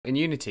In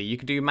Unity, you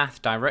can do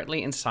math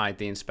directly inside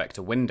the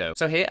inspector window.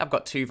 So here I've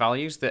got two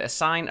values that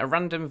assign a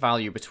random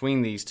value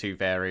between these two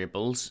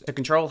variables to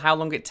control how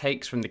long it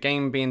takes from the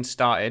game being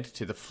started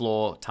to the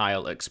floor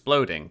tile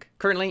exploding.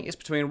 Currently it's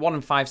between 1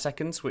 and 5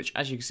 seconds, which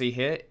as you can see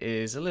here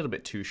is a little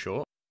bit too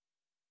short.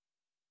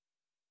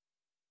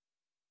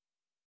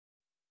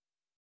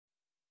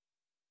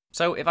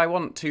 So if I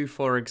want to,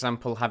 for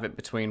example, have it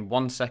between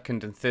 1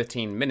 second and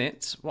 13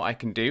 minutes, what I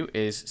can do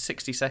is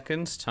 60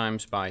 seconds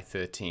times by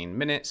 13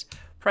 minutes,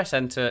 press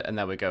enter, and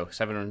there we go,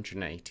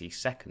 780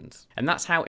 seconds. And that's how